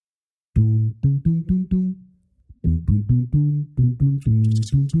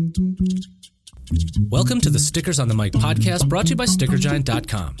Welcome to the Stickers on the Mic podcast, brought to you by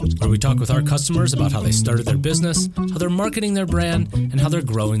StickerGiant.com, where we talk with our customers about how they started their business, how they're marketing their brand, and how they're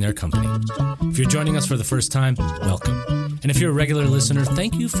growing their company. If you're joining us for the first time, welcome. And if you're a regular listener,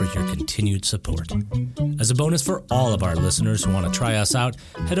 thank you for your continued support. As a bonus for all of our listeners who want to try us out,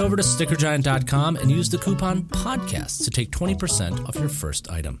 head over to StickerGiant.com and use the coupon PODCAST to take 20% off your first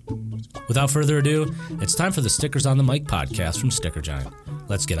item. Without further ado, it's time for the Stickers on the Mic podcast from Sticker Giant.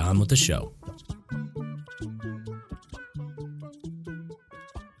 Let's get on with the show.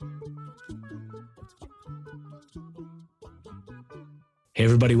 Hey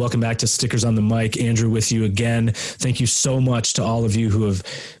everybody, welcome back to Stickers on the Mic. Andrew with you again. Thank you so much to all of you who have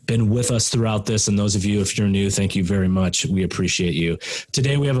been with us throughout this, and those of you, if you're new, thank you very much. We appreciate you.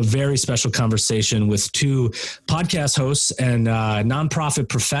 Today we have a very special conversation with two podcast hosts and nonprofit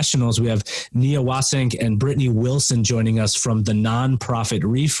professionals. We have Nia Wasink and Brittany Wilson joining us from the Nonprofit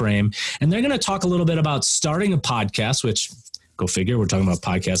Reframe, and they're going to talk a little bit about starting a podcast, which go figure. We're talking about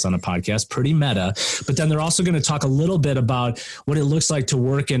podcasts on a podcast, pretty meta. But then they're also going to talk a little bit about what it looks like to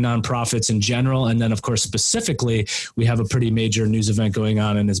work in nonprofits in general. And then, of course, specifically, we have a pretty major news event going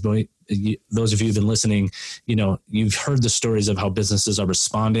on. And as those of you who've been listening, you've heard the stories of how businesses are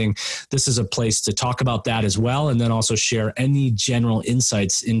responding. This is a place to talk about that as well. And then also share any general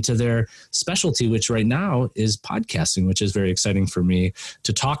insights into their specialty, which right now is podcasting, which is very exciting for me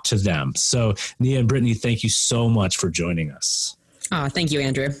to talk to them. So Nia and Brittany, thank you so much for joining us. Oh, thank you,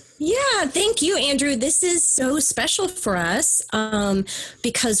 Andrew. Yeah, thank you, Andrew. This is so special for us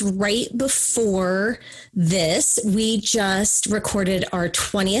because right before this, we just recorded our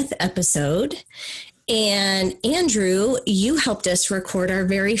 20th episode. And Andrew, you helped us record our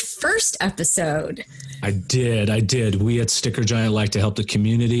very first episode. I did. We at Sticker Giant like to help the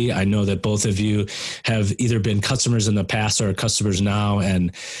community. I know that both of you have either been customers in the past or customers now,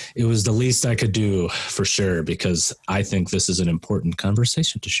 and it was the least I could do for sure, because I think this is an important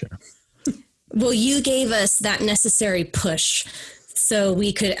conversation to share. Well, you gave us that necessary push so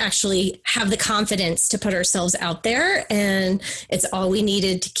we could actually have the confidence to put ourselves out there, and it's all we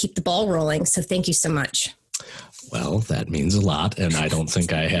needed to keep the ball rolling. So thank you so much. Well, that means a lot, and I don't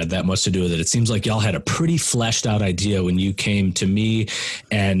think I had that much to do with it. It seems like y'all had a pretty fleshed out idea when you came to me,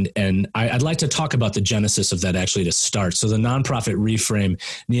 and I'd like to talk about the genesis of that actually to start. So the Nonprofit Reframe,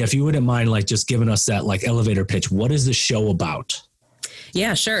 Nia, if you wouldn't mind just giving us that elevator pitch, what is the show about?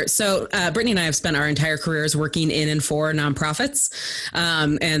 Yeah, sure. So Brittany and I have spent our entire careers working in and for nonprofits,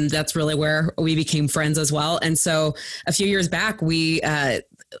 and that's really where we became friends as well. And so a few years back, we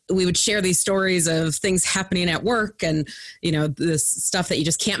would share these stories of things happening at work and, this stuff that you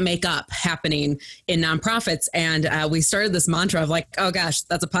just can't make up happening in nonprofits. And we started this mantra of oh gosh,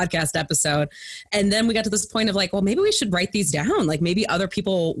 that's a podcast episode. And then we got to this point of well, maybe we should write these down. Maybe other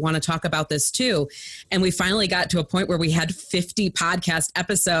people want to talk about this too. And we finally got to a point where we had 50 podcast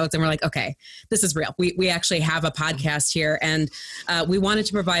episodes and we're okay, this is real. We actually have a podcast here. And we wanted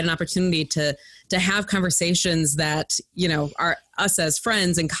to provide an opportunity to have conversations that, are us as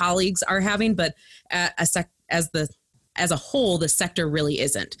friends and colleagues are having, but as a whole, the sector really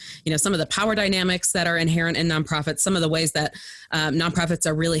isn't. Some of the power dynamics that are inherent in nonprofits, some of the ways that nonprofits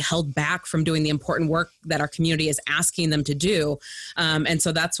are really held back from doing the important work that our community is asking them to do. And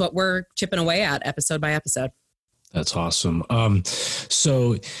so that's what we're chipping away at episode by episode. That's awesome.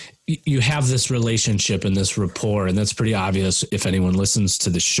 So you have this relationship and this rapport, and that's pretty obvious if anyone listens to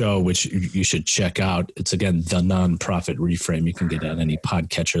the show, which you should check out. It's, again, the Nonprofit Reframe. You can get it on any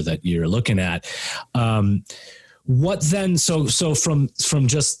podcatcher that you're looking at. What then? So from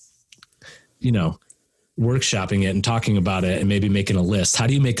just, workshopping it and talking about it and maybe making a list. How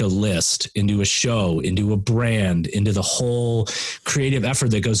do you make a list into a show, into a brand, into the whole creative effort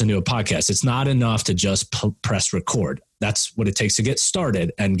that goes into a podcast? It's not enough to just press record. That's what it takes to get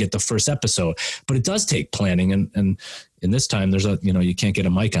started and get the first episode. But it does take planning. And in this time, there's you can't get a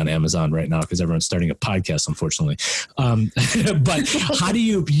mic on Amazon right now because everyone's starting a podcast, unfortunately. But how do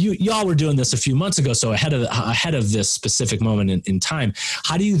y'all were doing this a few months ago, so ahead of this specific moment in time,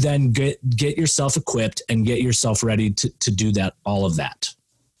 how do you then get yourself equipped and get yourself ready to do all of that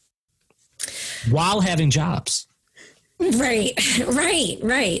while having jobs? Right.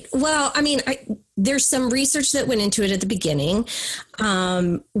 Well, there's some research that went into it at the beginning,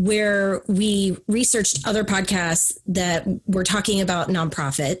 where we researched other podcasts that were talking about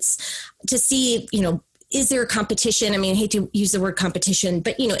nonprofits to see, is there a competition? I hate to use the word competition,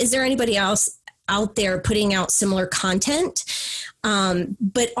 but, is there anybody else out there putting out similar content?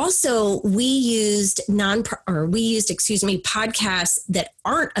 But also we used podcasts that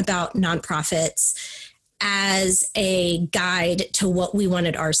aren't about nonprofits as a guide to what we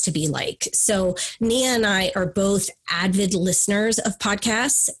wanted ours to be like. So Nia and I are both avid listeners of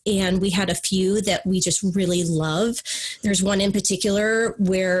podcasts, and we had a few that we just really love. There's one in particular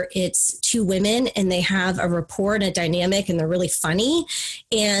where it's two women and they have a rapport and a dynamic and they're really funny.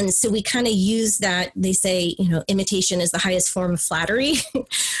 And so we kind of use that. They say, imitation is the highest form of flattery.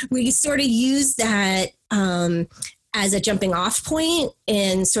 We sort of use that as a jumping off point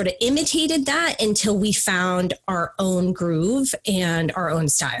and sort of imitated that until we found our own groove and our own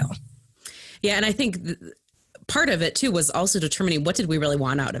style. Yeah. And I think part of it too was also determining what did we really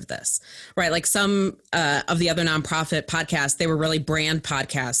want out of this, right? Like some of the other nonprofit podcasts, they were really brand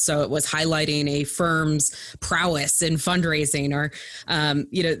podcasts. So it was highlighting a firm's prowess in fundraising or,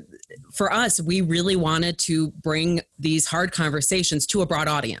 for us, we really wanted to bring these hard conversations to a broad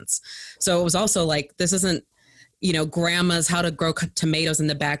audience. So it was also like, this isn't, grandma's how to grow tomatoes in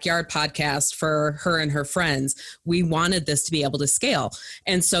the backyard podcast for her and her friends. We wanted this to be able to scale.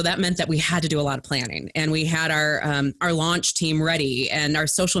 And so that meant that we had to do a lot of planning, and we had our launch team ready and our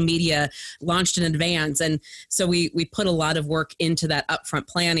social media launched in advance. And so we put a lot of work into that upfront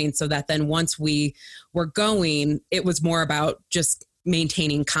planning so that then once we were going, it was more about just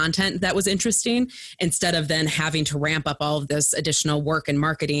maintaining content that was interesting instead of then having to ramp up all of this additional work and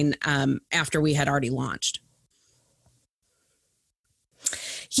marketing after we had already launched.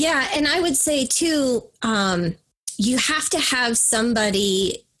 Yeah. And I would say too, you have to have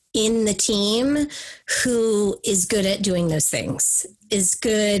somebody in the team who is good at doing those things, is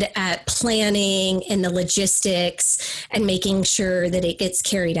good at planning and the logistics and making sure that it gets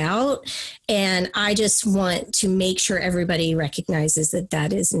carried out. And I just want to make sure everybody recognizes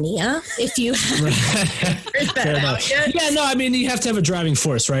that is Nia. If you have that out yet. Yeah, no, I mean, you have to have a driving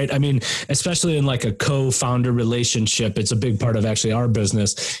force, right? I mean, especially in like a co-founder relationship, it's a big part of actually our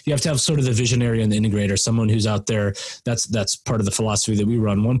business. You have to have sort of the visionary and the integrator, someone who's out there. That's part of the philosophy that we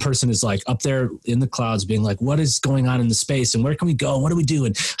run. One person is like up there in the clouds being like, what is going on in the space and where can we go? What do we do?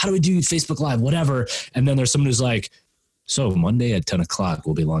 And how do we do Facebook Live, whatever. And then there's someone who's like, so Monday at 10 o'clock,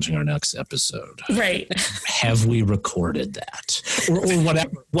 we'll be launching our next episode. Right. Have we recorded that? Or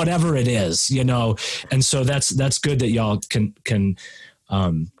whatever it is, And so that's good that y'all can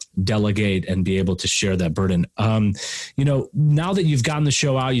delegate and be able to share that burden. Now that you've gotten the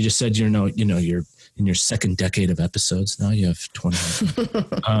show out, you just said, you're in your second decade of episodes. Now you have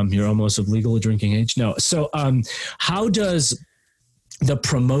 20, you're almost of legal drinking age. No. So how does the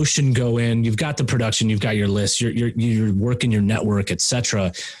promotion go in? You've got the production, you've got your list, you're working your network, et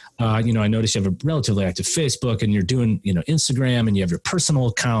cetera. I noticed you have a relatively active Facebook and you're doing, Instagram and you have your personal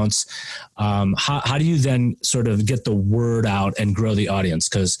accounts. How do you then sort of get the word out and grow the audience?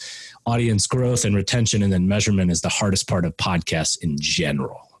 Because audience growth and retention and then measurement is the hardest part of podcasts in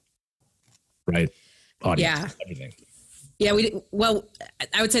general, right? Audience, everything. Yeah,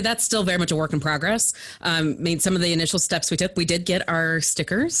 I would say that's still very much a work in progress. Some of the initial steps we took, we did get our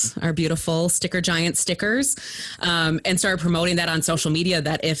stickers, our beautiful Sticker Giant stickers, and started promoting that on social media,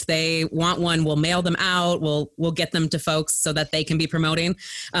 that if they want one, we'll mail them out. We'll get them to folks so that they can be promoting.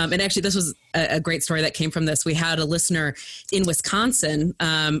 And actually, this was a great story that came from this. We had a listener in Wisconsin,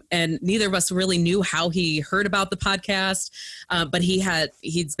 and neither of us really knew how he heard about the podcast, but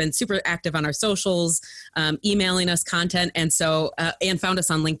he'd been super active on our socials, emailing us content. And so, and found us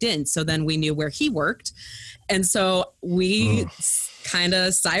on LinkedIn. So then we knew where he worked. And so we kind of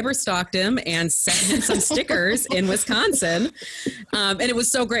cyber stalked him and sent him some stickers in Wisconsin. And it was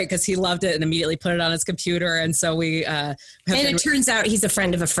so great because he loved it and immediately put it on his computer. And so we, and it turns out he's a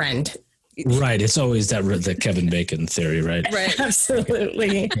friend of a friend. Right. It's always the Kevin Bacon theory, right? Right.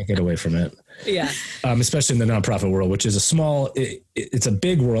 Absolutely. Can't get away from it. Yeah. Especially in the nonprofit world, which is it's a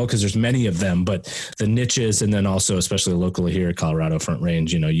big world because there's many of them, but the niches, and then also, especially locally here at Colorado Front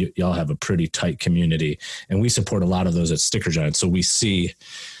Range, y'all have a pretty tight community, and we support a lot of those at Sticker Giant. So we see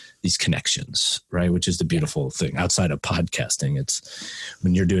these connections, right? Which is the beautiful thing outside of podcasting. It's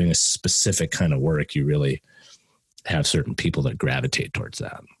when you're doing a specific kind of work, you really have certain people that gravitate towards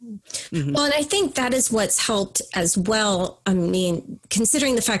that. Mm-hmm. Well, and I think that is what's helped as well. I mean,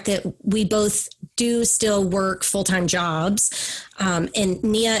 considering the fact that we both do still work full-time jobs, and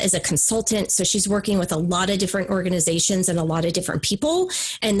Nia is a consultant, so she's working with a lot of different organizations and a lot of different people.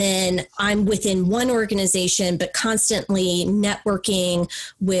 And then I'm within one organization, but constantly networking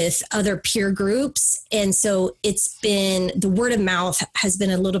with other peer groups. And so the word of mouth has been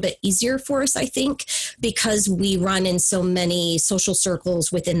a little bit easier for us, I think, because we run in so many social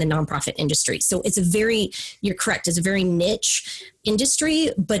circles within the nonprofit industry. So you're correct, it's a very niche industry,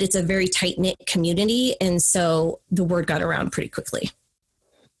 but it's a very tight-knit community. And so the word got around pretty quickly.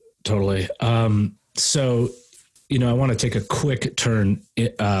 Totally. So, I want to take a quick turn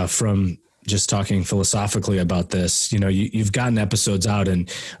from just talking philosophically about this. You've gotten episodes out, and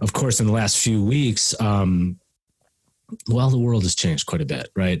of course, in the last few weeks, the world has changed quite a bit,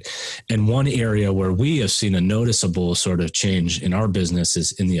 right? And one area where we have seen a noticeable sort of change in our business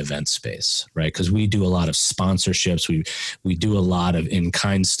is in the event space, right? Because we do a lot of sponsorships. We do a lot of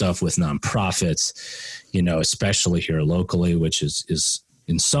in-kind stuff with nonprofits, especially here locally, which is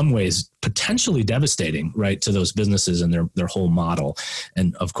in some ways potentially devastating, right, to those businesses and their whole model.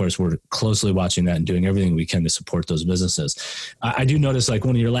 And of course, we're closely watching that and doing everything we can to support those businesses. I do notice, like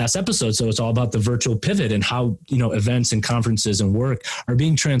one of your last episodes, so it's all about the virtual pivot and how, events and conferences and work are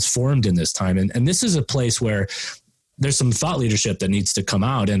being transformed in this time. And this is a place where there's some thought leadership that needs to come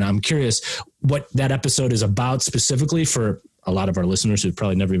out. And I'm curious what that episode is about specifically for a lot of our listeners who've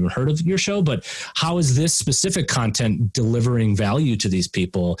probably never even heard of your show, but how is this specific content delivering value to these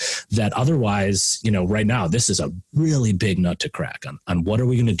people that otherwise, right now, this is a really big nut to crack on what are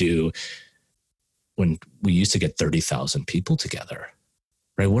we going to do when we used to get 30,000 people together,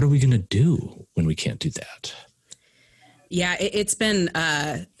 right? What are we going to do when we can't do that? Yeah, it's been,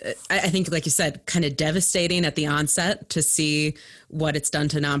 I think, like you said, kind of devastating at the onset to see what it's done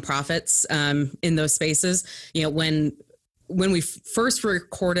to nonprofits in those spaces. When we first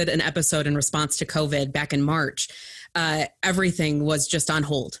recorded an episode in response to COVID back in March, everything was just on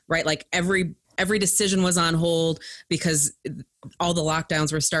hold, right? Like every decision was on hold because all the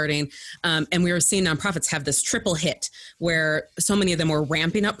lockdowns were starting. And we were seeing nonprofits have this triple hit where so many of them were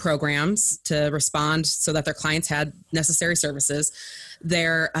ramping up programs to respond so that their clients had necessary services.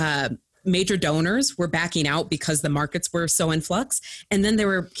 Their major donors were backing out because the markets were so in flux. And then they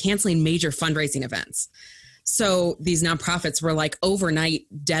were canceling major fundraising events. So these nonprofits were like overnight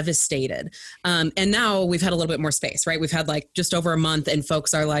devastated. And now we've had a little bit more space, right? We've had like just over a month and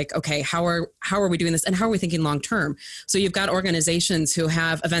folks are like, okay, how are we doing this? And how are we thinking long-term? So you've got organizations who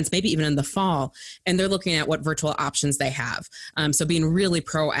have events, maybe even in the fall, and they're looking at what virtual options they have. So being really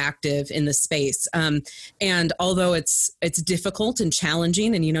proactive in the space. And although it's difficult and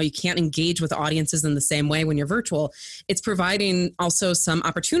challenging and, you can't engage with audiences in the same way when you're virtual, it's providing also some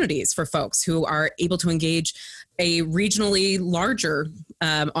opportunities for folks who are able to engage a regionally larger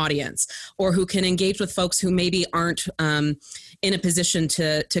audience, or who can engage with folks who maybe aren't in a position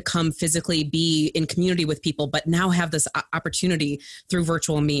to come physically be in community with people, but now have this opportunity through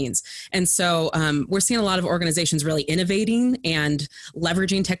virtual means. And so we're seeing a lot of organizations really innovating and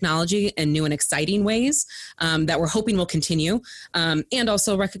leveraging technology in new and exciting ways that we're hoping will continue. And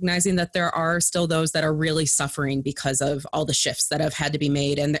also recognizing that there are still those that are really suffering because of all the shifts that have had to be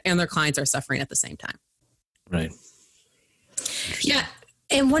made, and their clients are suffering at the same time. Right. Yeah.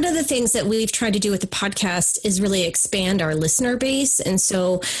 And one of the things that we've tried to do with the podcast is really expand our listener base. And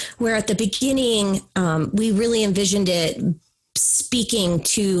so where at the beginning, we really envisioned it speaking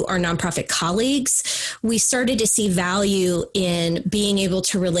to our nonprofit colleagues, we started to see value in being able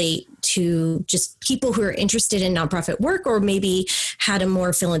to relate to just people who are interested in nonprofit work, or maybe had a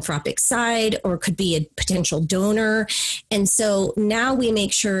more philanthropic side, or could be a potential donor. And so now we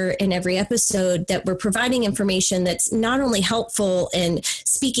make sure in every episode that we're providing information that's not only helpful in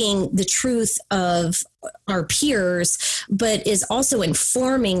speaking the truth of our peers, but is also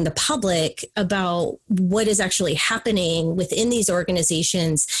informing the public about what is actually happening within these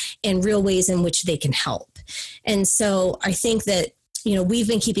organizations and real ways in which they can help. And so I think that, we've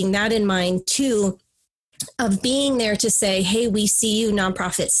been keeping that in mind too, of being there to say, hey, we see you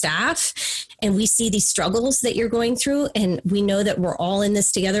nonprofit staff, and we see these struggles that you're going through, and we know that we're all in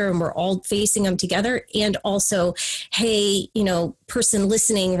this together and we're all facing them together. And also, hey, person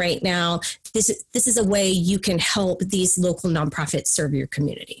listening right now, this is a way you can help these local nonprofits serve your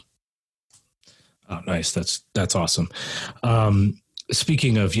community. Oh, nice. That's awesome.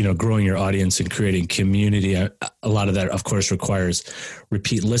 Speaking of, growing your audience and creating community, a lot of that, of course, requires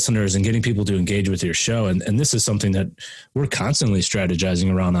repeat listeners and getting people to engage with your show. And this is something that we're constantly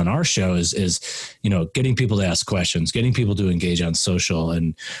strategizing around on our show is getting people to ask questions, getting people to engage on social.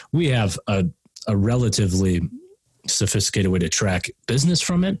 And we have a relatively sophisticated way to track business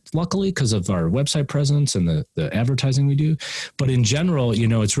from it, luckily, because of our website presence and the advertising we do. But in general,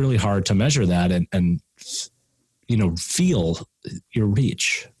 it's really hard to measure that and feel your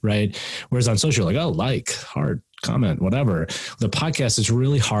reach, right? Whereas on social, heart, comment, whatever. The podcast is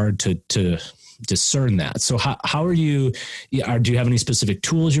really hard to discern that. So how are you, do you have any specific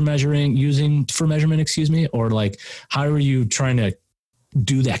tools you're using for measurement, or how are you trying to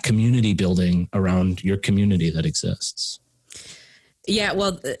do that community building around your community that exists? Yeah,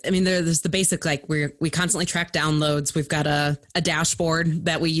 well, I mean, there's the basic, like we constantly track downloads. We've got a dashboard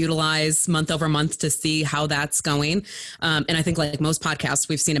that we utilize month over month to see how that's going. And I think like most podcasts,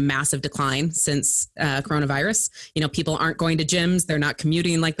 we've seen a massive decline since coronavirus. People aren't going to gyms. They're not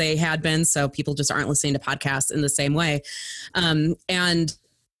commuting like they had been. So people just aren't listening to podcasts in the same way. And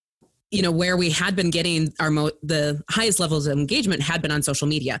where we had been getting the highest levels of engagement had been on social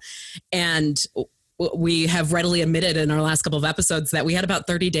media. And we have readily admitted in our last couple of episodes that we had about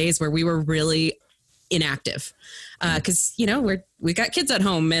 30 days where we were really inactive because, we got kids at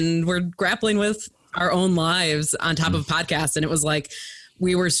home and we're grappling with our own lives on top of podcasts. And it was like,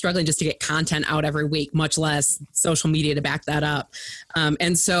 we were struggling just to get content out every week, much less social media to back that up.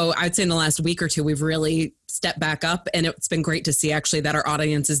 And so I'd say in the last week or two, we've really stepped back up, and it's been great to see actually that our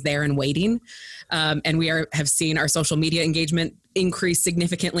audience is there and waiting. And we have seen our social media engagement increase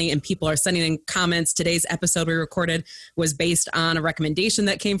significantly, and people are sending in comments. Today's episode we recorded was based on a recommendation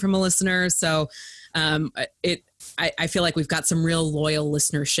that came from a listener. So I feel like we've got some real loyal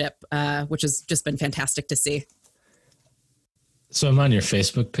listenership, which has just been fantastic to see. So I'm on your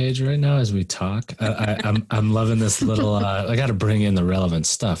Facebook page right now as we talk. I'm loving this little, I got to bring in the relevant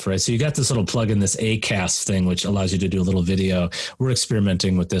stuff, right? So you got this little plug in, this Acast thing, which allows you to do a little video. We're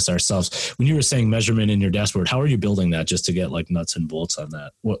experimenting with this ourselves. When you were saying measurement in your dashboard, how are you building that just to get like nuts and bolts on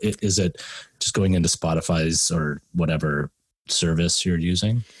that? Well, is it just going into Spotify's or whatever service you're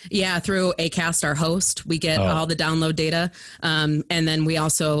using? Yeah, through Acast, our host, we get all the download data, and then we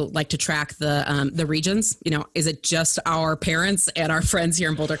also like to track the regions. Is it just our parents and our friends here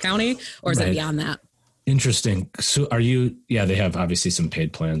in Boulder County, or is it beyond that? Interesting. So are you? Yeah, they have obviously some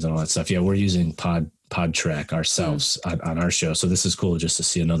paid plans and all that stuff. Yeah, we're using PodTrack ourselves on our show, so this is cool just to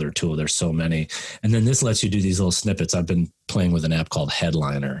see another tool. There's so many, and then this lets you do these little snippets. I've been playing with an app called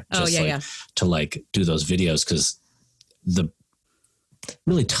Headliner, to like do those videos, because the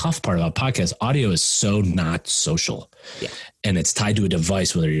really tough part about podcasts, audio is so not social. Yeah. And it's tied to a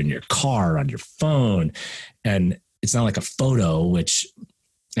device, whether you're in your car, on your phone, and it's not like a photo, which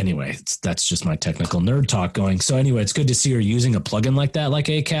anyway, that's just my technical nerd talk going. So anyway, it's good to see you're using a plugin like that, like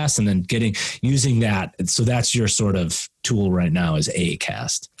Acast, and then using that. So that's your sort of tool right now is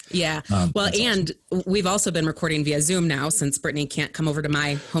Acast. Yeah. And we've also been recording via Zoom now since Brittany can't come over to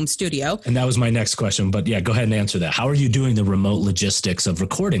my home studio. And that was my next question, but yeah, go ahead and answer that. How are you doing the remote logistics of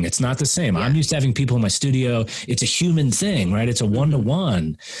recording? It's not the same. Yeah. I'm used to having people in my studio. It's a human thing, right? It's a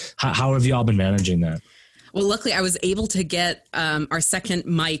one-to-one. How have you all been managing that? Well, luckily, I was able to get our second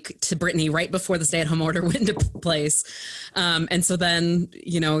mic to Brittany right before the stay-at-home order went into place. And so then,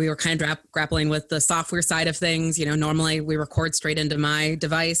 we were kind of grappling with the software side of things. Normally we record straight into my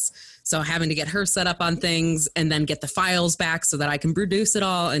device. So having to get her set up on things and then get the files back so that I can produce it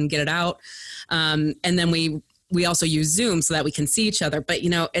all and get it out. And then we also use Zoom so that we can see each other. But,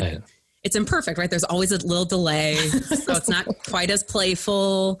 it's imperfect, right? There's always a little delay. So it's not quite as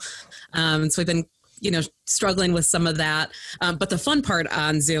playful. So we've been struggling with some of that. But the fun part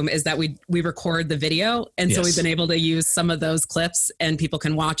on Zoom is that we record the video. And so we've been able to use some of those clips, and people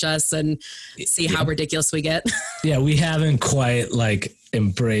can watch us and see how ridiculous we get. Yeah, we haven't quite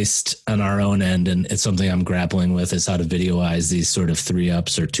embraced on our own end. And it's something I'm grappling with, is how to videoize these sort of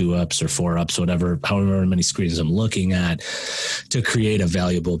 3-ups or 2-ups or 4-ups, however many screens I'm looking at, to create a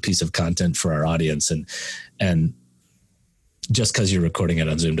valuable piece of content for our audience. And just because you're recording it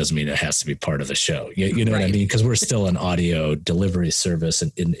on Zoom doesn't mean it has to be part of the show. You know what I mean? Because we're still an audio delivery service,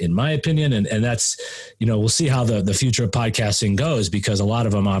 in my opinion. And that's, we'll see how the future of podcasting goes, because a lot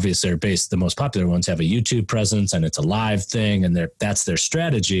of them obviously are the most popular ones have a YouTube presence, and it's a live thing, and that's their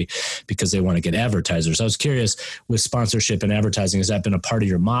strategy because they want to get advertisers. I was curious, with sponsorship and advertising, has that been a part of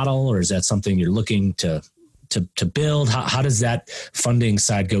your model, or is that something you're looking to build? How does that funding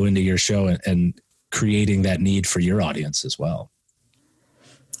side go into your show and creating that need for your audience as well?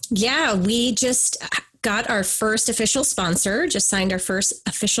 Yeah, we just got our first official sponsor, just signed our first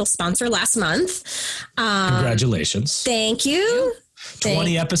official sponsor last month. Congratulations. Thank you.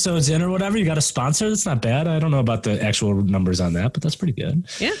 20 episodes in or whatever, you got a sponsor? That's not bad. I don't know about the actual numbers on that, but that's pretty good.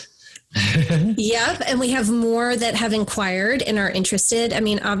 Yeah. Yep. And we have more that have inquired and are interested. I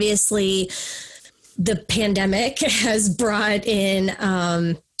mean, obviously the pandemic has brought in,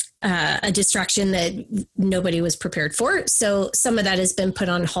 a distraction that nobody was prepared for. So some of that has been put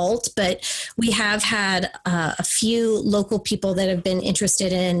on halt, but we have had a few local people that have been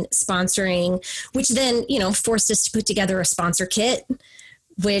interested in sponsoring, which then, forced us to put together a sponsor kit,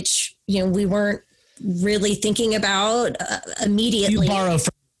 which, we weren't really thinking about immediately. You borrow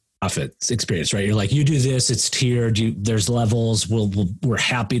from nonprofit experience, right? You're like, you do this, it's tiered, there's levels. We're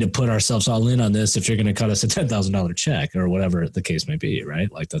happy to put ourselves all in on this if you're going to cut us a $10,000 check or whatever the case may be,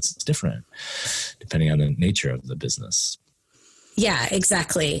 right? Like that's different depending on the nature of the business. Yeah,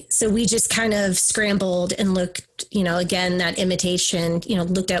 exactly. So we just kind of scrambled and looked, again, that imitation,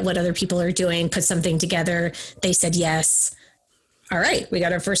 looked at what other people are doing, put something together. They said yes. All right, we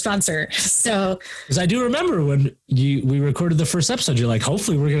got our first sponsor. So, because I do remember when we recorded the first episode, you're like,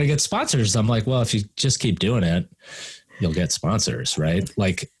 hopefully we're going to get sponsors. I'm like, well, if you just keep doing it, you'll get sponsors, right?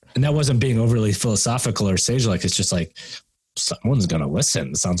 Like, and that wasn't being overly philosophical or sage like. It's just like, someone's going to listen.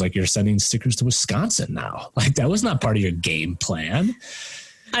 It sounds like you're sending stickers to Wisconsin now. Like that was not part of your game plan.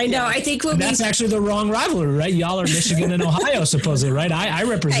 I know. I think that's actually the wrong rivalry, right? Y'all are Michigan and Ohio, supposedly, right? I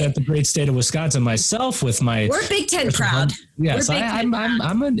represent the great state of Wisconsin myself with my. We're Big Ten proud. Yes, I'm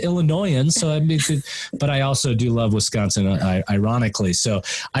an Illinoisan, so I mean, but I also do love Wisconsin, ironically. So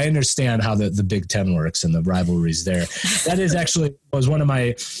I understand how the Big Ten works and the rivalries there. That is actually was one of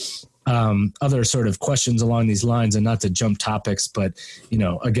my other sort of questions along these lines, and not to jump topics, but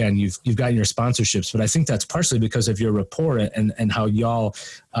again, you've gotten your sponsorships, but I think that's partially because of your rapport and how y'all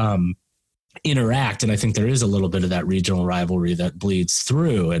interact. And I think there is a little bit of that regional rivalry that bleeds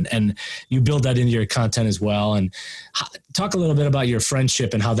through, and you build that into your content as well. And talk a little bit about your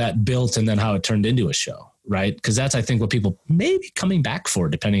friendship and how that built, and then how it turned into a show, right? Because that's, I think, what people may be coming back for,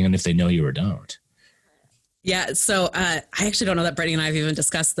 depending on if they know you or don't. Yeah. So I actually don't know that Brittany and I have even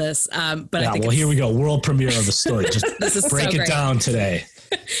discussed this. But yeah, I think here we go. World premiere of the story. Just break it down today.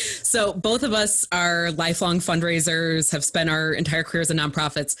 So both of us are lifelong fundraisers, have spent our entire careers in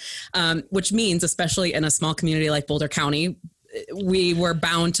nonprofits, which means, especially in a small community like Boulder County, we were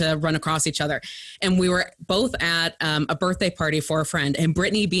bound to run across each other. And we were both at a birthday party for a friend. And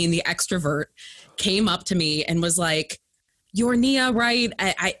Brittany, being the extrovert, came up to me and was like, "You're Nia, right?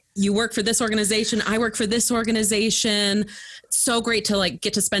 You work for this organization. I work for this organization. So great to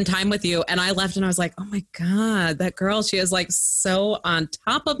get to spend time with you." And I left and I was like, oh my God, that girl, she is so on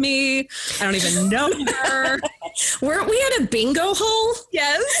top of me. I don't even know her. Weren't we at a bingo hole?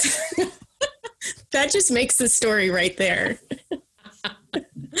 Yes. That just makes the story right there.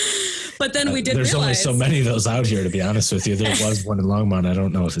 But then we did There's realize, only so many of those out here, to be honest with you. There was one in Longmont. I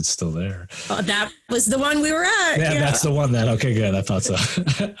don't know if it's still there. Oh, that was the one we were at. Yeah, that's the one okay, good. I thought so.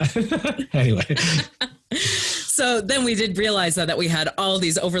 Anyway. So then we did realize that we had all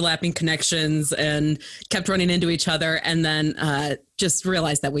these overlapping connections and kept running into each other, and then just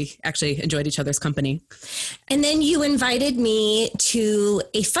realized that we actually enjoyed each other's company. And then you invited me to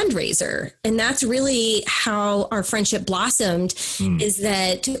a fundraiser, and that's really how our friendship blossomed, is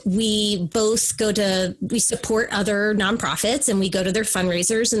that we both we support other nonprofits, and we go to their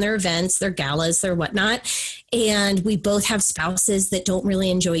fundraisers and their events, their galas, their whatnot. And we both have spouses that don't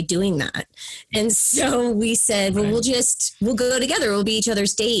really enjoy doing that. And so we said, well, we'll go together. We'll be each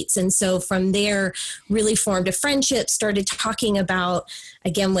other's dates. And so from there, really formed a friendship, started talking about,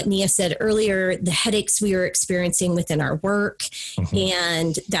 again, what Nia said earlier, the headaches we were experiencing within our work. Mm-hmm.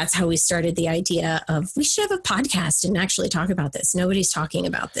 And that's how we started the idea of, we should have a podcast and actually talk about this. Nobody's talking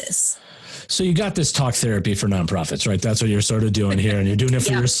about this. So you got this talk therapy for nonprofits, right? That's what you're sort of doing here, and you're doing it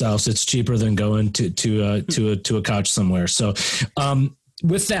for yourselves. It's cheaper than going to a couch somewhere. So,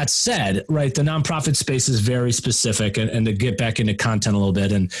 with that said, right, the nonprofit space is very specific, and to get back into content a little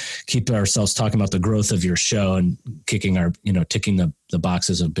bit and keep ourselves talking about the growth of your show and ticking the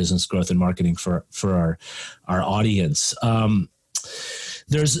boxes of business growth and marketing for our audience.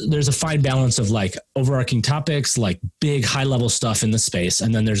 There's a fine balance of overarching topics, big high level stuff in the space.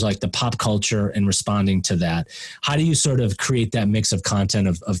 And then there's the pop culture and responding to that. How do you sort of create that mix of content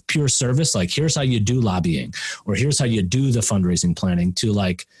of pure service? Here's how you do lobbying, or here's how you do the fundraising planning, to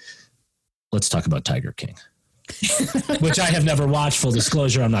let's talk about Tiger King. Which I have never watched, full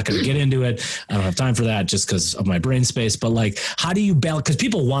disclosure. I'm not going to get into it. I don't have time for that just because of my brain space. But how do you balance? Because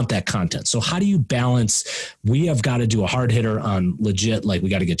people want that content. So how do you balance? We have got to do a hard hitter on legit, we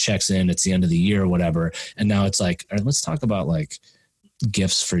got to get checks in. It's the end of the year or whatever. And now it's all right, let's talk about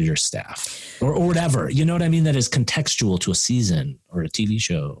gifts for your staff or whatever. You know what I mean? That is contextual to a season or a TV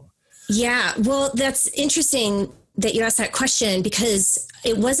show. Yeah. Well, that's interesting that you asked that question, because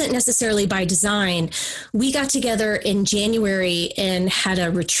it wasn't necessarily by design. We got together in January and had a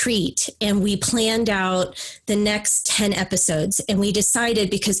retreat, and we planned out the next 10 episodes. And we decided,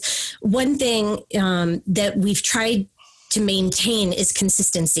 because one thing that we've tried to maintain is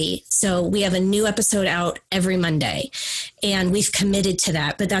consistency. So we have a new episode out every Monday, and we've committed to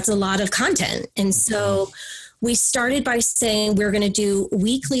that, but that's a lot of content. And so we started by saying we're going to do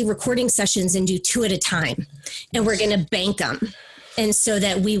weekly recording sessions and do 2 at a time, and we're going to bank them. And so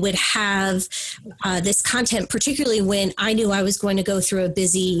that we would have this content, particularly when I knew I was going to go through a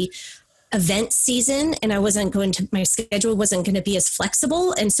busy event season and my schedule wasn't going to be as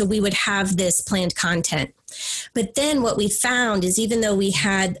flexible. And so we would have this planned content. But then what we found is even though we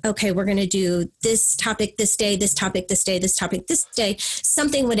had, okay, we're going to do this topic this day, this topic this day, this topic this day,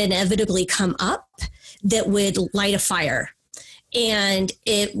 something would inevitably come up that would light a fire. And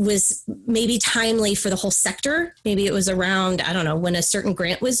it was maybe timely for the whole sector. Maybe it was around, I don't know, when a certain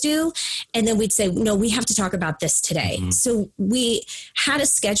grant was due. And then we'd say, no, we have to talk about this today. Mm-hmm. So we had a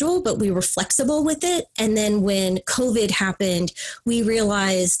schedule, but we were flexible with it. And then when COVID happened, we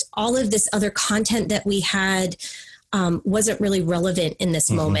realized all of this other content that we had wasn't really relevant in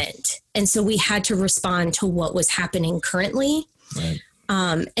this moment. And so we had to respond to what was happening currently. Right.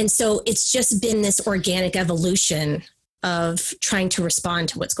 And so it's just been this organic evolution of trying to respond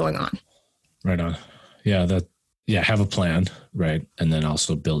to what's going on. Right on. Yeah. Have a plan. Right. And then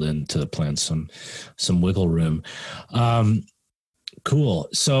also build into the plan some wiggle room. Cool.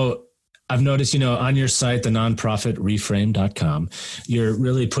 So I've noticed, on your site, the nonprofit reframe.com, you're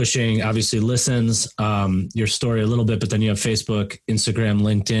really pushing, obviously, listens, your story a little bit, but then you have Facebook, Instagram,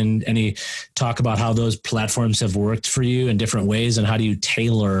 LinkedIn. Any talk about how those platforms have worked for you in different ways, and how do you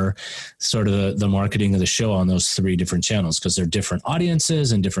tailor sort of the marketing of the show on those 3 different channels? Because they're different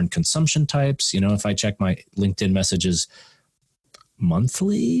audiences and different consumption types. If I check my LinkedIn messages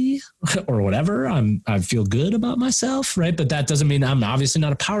monthly or whatever, I feel good about myself, right? But that doesn't mean I'm obviously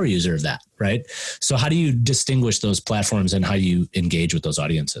not a power user of that, right? So how do you distinguish those platforms and how you engage with those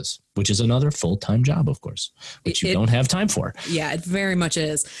audiences, which is another full-time job, of course, which you don't have time for? Yeah, it very much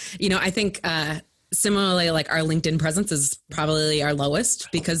is. I think similarly, like our LinkedIn presence is probably our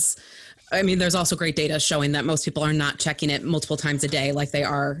lowest because there's also great data showing that most people are not checking it multiple times a day like they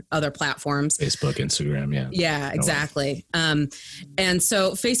are other platforms. Facebook, Instagram, yeah. Yeah, exactly. And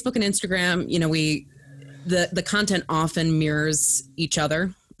so Facebook and Instagram, the content often mirrors each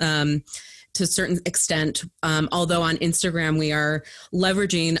other to a certain extent. Although on Instagram, we are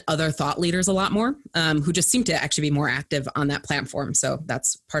leveraging other thought leaders a lot more, who just seem to actually be more active on that platform. So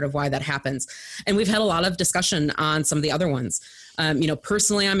that's part of why that happens. And we've had a lot of discussion on some of the other ones.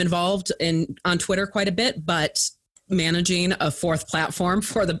 Personally, I'm involved on Twitter quite a bit, but managing a 4th platform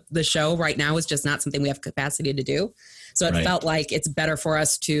for the show right now is just not something we have capacity to do. So it felt like it's better for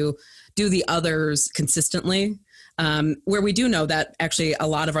us to do the others consistently, where we do know that actually a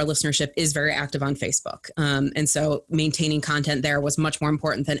lot of our listenership is very active on Facebook. And so maintaining content there was much more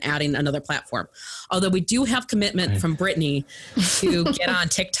important than adding another platform. Although we do have commitment from Brittany to get on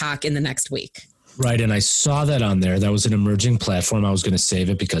TikTok in the next week. Right. And I saw that on there. That was an emerging platform. I was going to save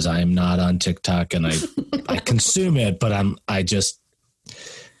it because I am not on TikTok and I consume it, but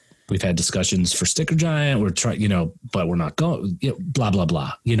we've had discussions for Sticker Giant. We're trying, but we're not going, blah, blah,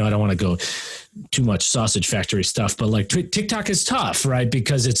 blah. I don't want to go too much sausage factory stuff, but like TikTok is tough, right?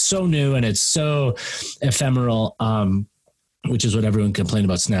 Because it's so new and it's so ephemeral, which is what everyone complained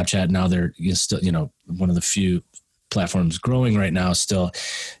about Snapchat. Now they're still, one of the few platforms growing right now still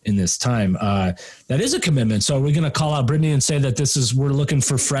in this time. That is a commitment. So are we going to call out Brittany and say that we're looking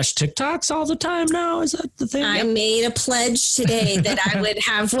for fresh TikToks all the time now? Is that the thing? I made a pledge today that I would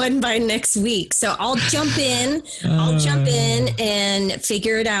have one by next week. So I'll jump in and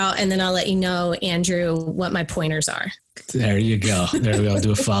figure it out. And then I'll let you know, Andrew, what my pointers are. There you go. There we go.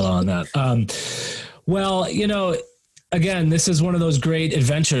 Do a follow on that. Again, this is one of those great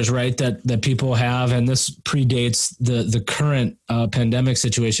adventures, right, that people have, and this predates the current pandemic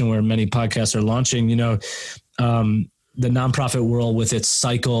situation where many podcasts are launching. The nonprofit world with its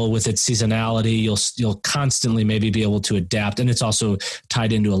cycle, with its seasonality, you'll constantly maybe be able to adapt, and it's also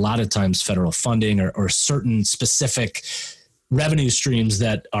tied into a lot of times federal funding or certain specific revenue streams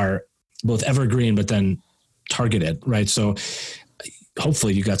that are both evergreen but then targeted, right? So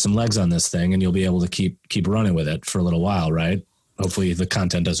hopefully you got some legs on this thing and you'll be able to keep running with it for a little while, right? Hopefully the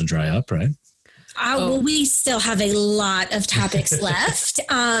content doesn't dry up, right? Well, we still have a lot of topics left.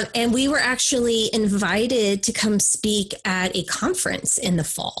 And we were actually invited to come speak at a conference in the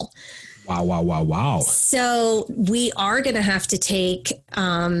fall. Wow. So we are going to have to take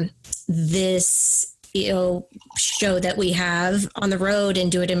this show that we have on the road and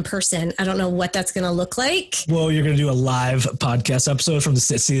do it in person. I don't know what that's going to look like. Well, you're going to do a live podcast episode from the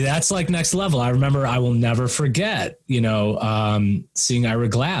city. See, that's like next level. I will never forget, seeing Ira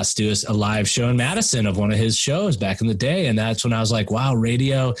Glass do a live show in Madison of one of his shows back in the day. And that's when I was like, wow,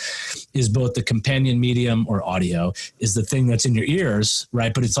 radio is both the companion medium, or audio is the thing that's in your ears,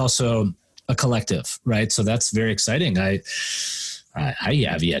 right? But it's also a collective, right? So that's very exciting. I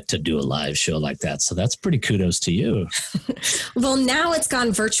have yet to do a live show like that. So that's pretty kudos to you. Well, now it's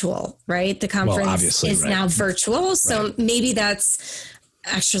gone virtual, right? The conference is now virtual. So maybe that's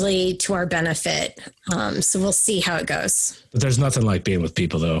actually to our benefit. So we'll see how it goes. But there's nothing like being with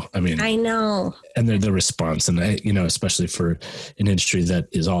people, though. I mean, I know. And the response, and especially for an industry that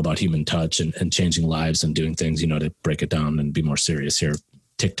is all about human touch and changing lives and doing things, to break it down and be more serious here,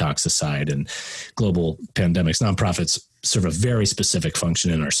 TikToks aside and global pandemics, nonprofits serve a very specific function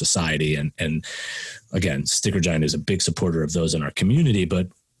in our society. And again, Sticker Giant is a big supporter of those in our community, but,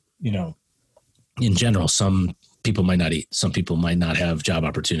 in general, some people might not eat, some people might not have job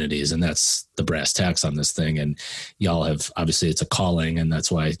opportunities, and that's the brass tacks on this thing. And y'all have, obviously it's a calling, and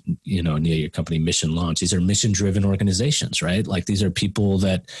that's why, Nia, your company Mission Launch, these are mission driven organizations, right? Like these are people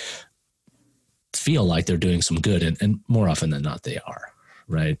that feel like they're doing some good, and more often than not, they are,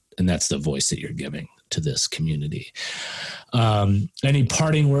 right? And that's the voice that you're giving to this community. Any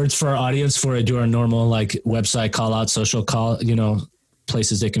parting words for our audience before I do our normal website call out, social call,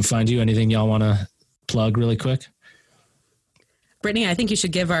 places they can find you? Anything y'all want to plug really quick? Brittany, I think you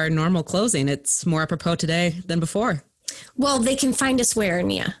should give our normal closing. It's more apropos today than before. Well, they can find us where,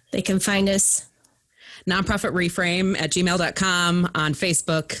 Nia? They can find us nonprofitreframe@gmail.com, on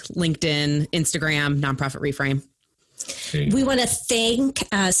Facebook, LinkedIn, Instagram, Nonprofit Reframe. We want to thank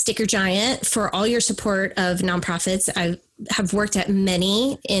Sticker Giant for all your support of nonprofits. I have worked at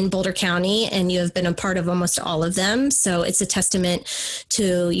many in Boulder County, and you have been a part of almost all of them. So it's a testament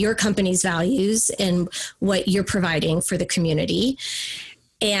to your company's values and what you're providing for the community.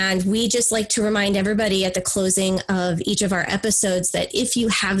 And we just like to remind everybody at the closing of each of our episodes that if you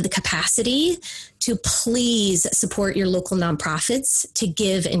have the capacity to please support your local nonprofits, to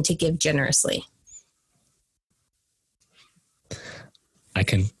give and to give generously. I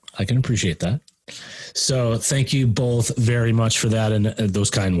can appreciate that. So thank you both very much for that and those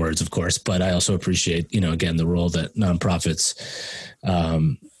kind words, of course. But I also appreciate, again, the role that nonprofits,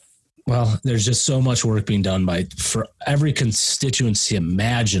 there's just so much work being done for every constituency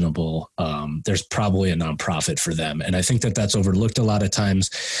imaginable. There's probably a nonprofit for them. And I think that that's overlooked a lot of times,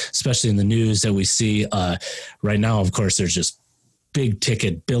 especially in the news that we see right now. Of course, there's just big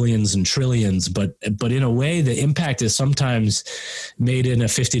ticket billions and trillions, but in a way the impact is sometimes made in a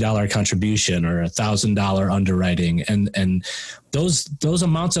 $50 contribution or $1,000 underwriting. And those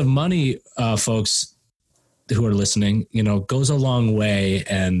amounts of money, folks who are listening, goes a long way.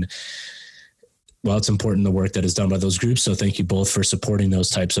 And it's important, the work that is done by those groups. So thank you both for supporting those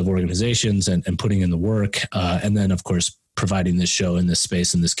types of organizations and putting in the work. And then of course, providing this show in this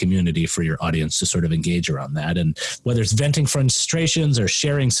space, in this community for your audience to sort of engage around that. And whether it's venting frustrations or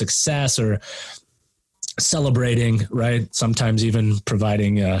sharing success or celebrating, right? Sometimes even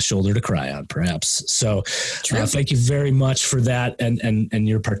providing a shoulder to cry on, perhaps. So thank you very much for that and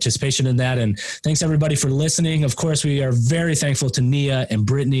your participation in that. And thanks everybody for listening. Of course, we are very thankful to Nia and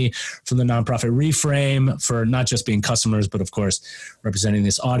Brittany from the Nonprofit Reframe for not just being customers, but of course, representing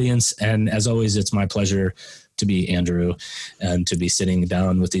this audience. And as always, it's my pleasure to be Andrew and to be sitting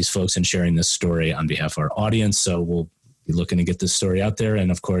down with these folks and sharing this story on behalf of our audience. So we'll be looking to get this story out there. And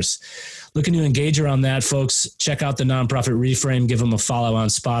of course, looking to engage around that, folks. Check out the Nonprofit Reframe, give them a follow on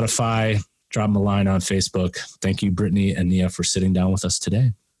Spotify, drop them a line on Facebook. Thank you, Brittany and Nia, for sitting down with us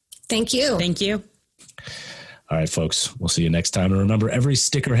today. Thank you. Thank you. All right, folks, we'll see you next time. And remember, every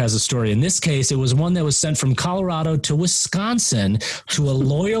sticker has a story. In this case, it was one that was sent from Colorado to Wisconsin to a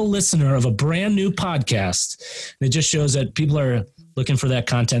loyal listener of a brand new podcast. And it just shows that people are looking for that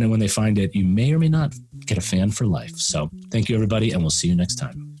content. And when they find it, you may or may not get a fan for life. So thank you, everybody, and we'll see you next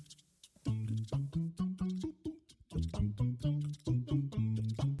time.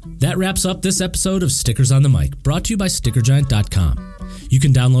 That wraps up this episode of Stickers on the Mic, brought to you by StickerGiant.com. You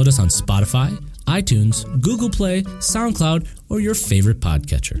can download us on Spotify, iTunes, Google Play, SoundCloud, or your favorite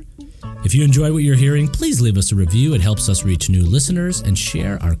podcatcher. If you enjoy what you're hearing, please leave us a review. It helps us reach new listeners and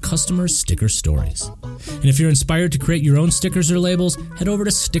share our customers' sticker stories. And if you're inspired to create your own stickers or labels, head over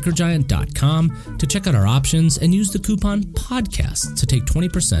to StickerGiant.com to check out our options and use the coupon PODCAST to take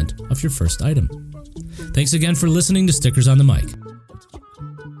 20% off your first item. Thanks again for listening to Stickers on the Mic.